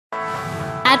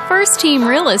At First Team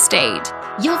Real Estate,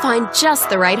 you'll find just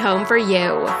the right home for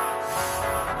you.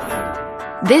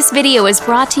 This video is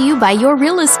brought to you by your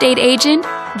real estate agent,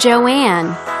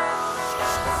 Joanne.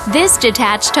 This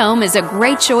detached home is a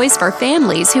great choice for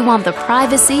families who want the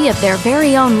privacy of their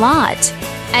very own lot,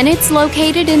 and it's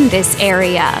located in this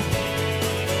area.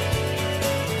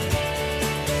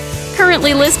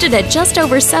 Currently listed at just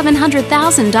over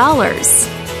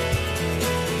 $700,000.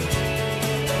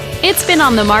 It's been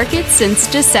on the market since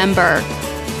December.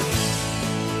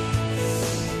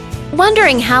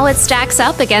 Wondering how it stacks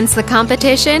up against the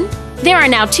competition? There are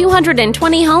now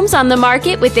 220 homes on the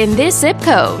market within this zip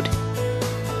code.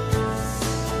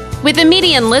 With a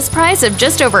median list price of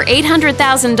just over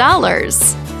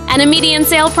 $800,000 and a median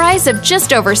sale price of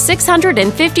just over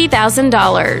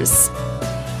 $650,000.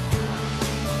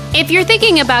 If you're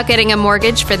thinking about getting a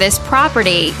mortgage for this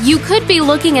property, you could be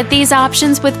looking at these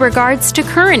options with regards to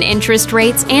current interest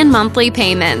rates and monthly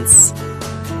payments.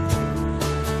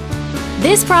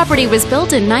 This property was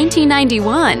built in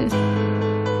 1991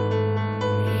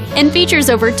 and features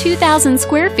over 2,000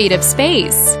 square feet of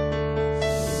space,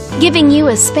 giving you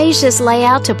a spacious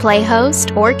layout to play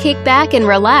host or kick back and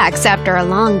relax after a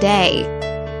long day.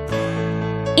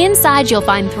 Inside, you'll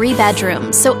find 3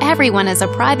 bedrooms, so everyone has a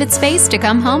private space to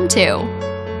come home to,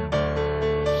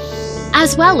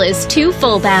 as well as 2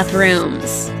 full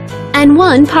bathrooms and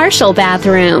 1 partial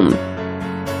bathroom.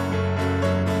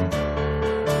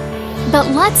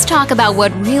 But let's talk about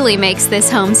what really makes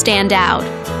this home stand out.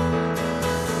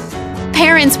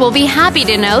 Parents will be happy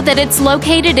to know that it's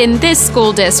located in this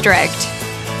school district.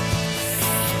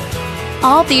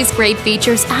 All these great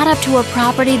features add up to a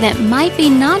property that might be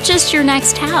not just your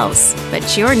next house,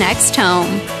 but your next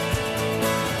home.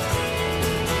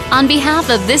 On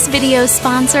behalf of this video's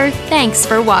sponsor, thanks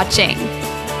for watching.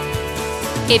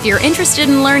 If you're interested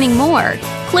in learning more,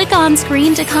 click on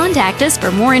screen to contact us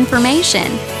for more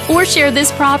information or share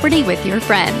this property with your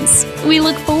friends. We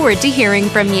look forward to hearing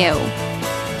from you.